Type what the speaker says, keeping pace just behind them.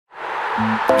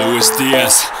Luis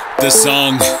Diaz, the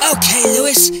song. Okay,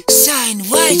 Luis, sign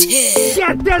right here.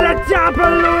 Get to the chopper,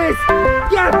 Luis!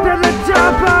 Get to the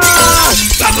chopper!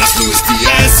 Vamos, Luis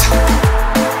Diaz.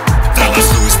 Vamos,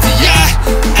 Luis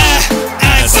Diaz.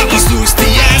 Vamos, Luis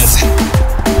Diaz.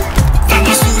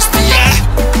 Vamos, Luis Diaz.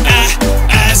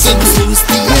 Vamos, Luis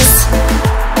Diaz.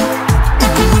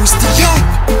 Luis Diaz.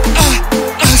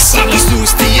 Vamos,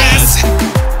 Luis Diaz.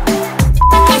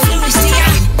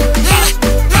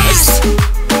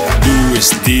 Luis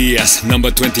Diaz,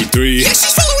 number 23. Yes,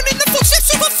 he's following in the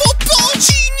footsteps of a football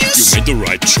genius. You made the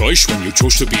right choice when you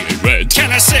chose to be a red.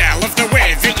 Can I say I love the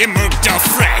way that you mugged off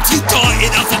Fred? You thought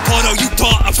it off a Porto, you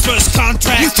thought a first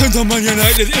contract. You turned on Man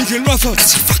United, Indian Rafa.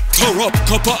 Tore up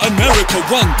Copa America,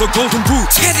 won the Golden Boot.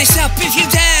 Tear this up if you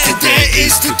dare. There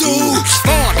is to do.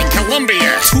 Born in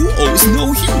Colombia. 2 O's,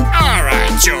 no hue.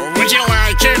 Alright, Joe, would you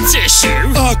like a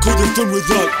tissue? I could have done with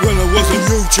that when I was on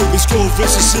YouTube. It's called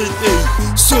versus City.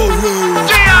 So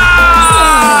rude.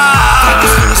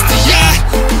 Vamos, Luis Diaz.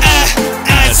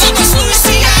 Vamos, Luis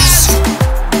Diaz.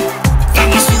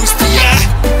 Vamos, Luis Diaz.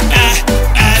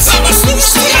 Vamos, Luis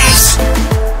Diaz.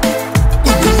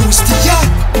 Luis Diaz.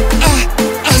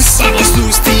 Vamos,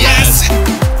 Luis Diaz.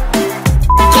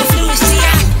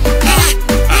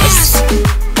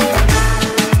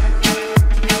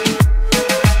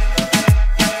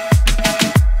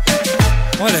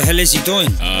 What the hell is he doing?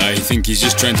 I think he's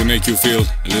just trying to make you feel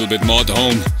a little bit more at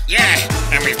home. Yeah,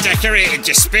 and we've decorated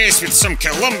your space with some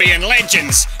Colombian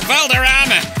legends.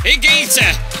 Valderrama,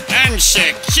 Higuita, and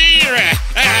Shakira.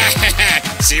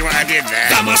 See what I did there?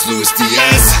 Vamos, Luis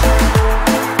Diaz.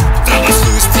 Vamos,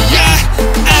 Luis Diaz.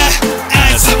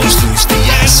 Vamos, Luis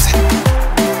Diaz.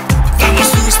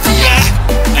 Vamos, Luis Diaz.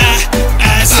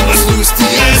 Vamos, Luis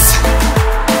Diaz.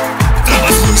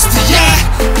 Vamos, Luis Diaz.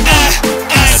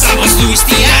 Vamos, Luis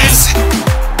Diaz.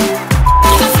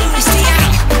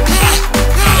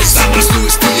 Vamos,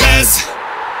 Luis Diaz.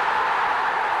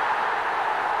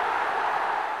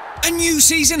 A new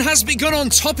season has begun on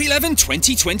Top 11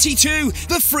 2022,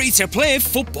 the free-to-play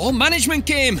football management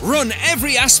game. Run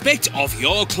every aspect of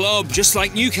your club. Just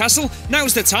like Newcastle,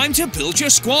 now's the time to build your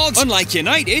squad. Unlike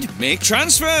United, make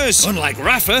transfers. Unlike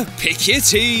Rafa, pick your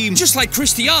team. Just like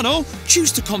Cristiano,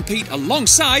 choose to compete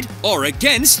alongside or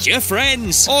against your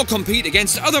friends. Or compete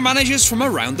against other managers from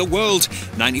around the world,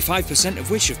 95%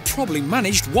 of which have probably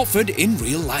managed Watford in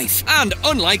real life. And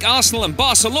unlike Arsenal and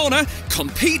Barcelona,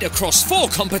 compete across 4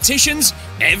 competitions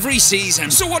every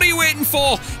season. So what are you waiting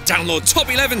for? Download Top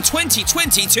 11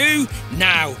 2022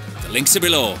 now. The links are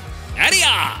below.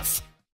 Adios!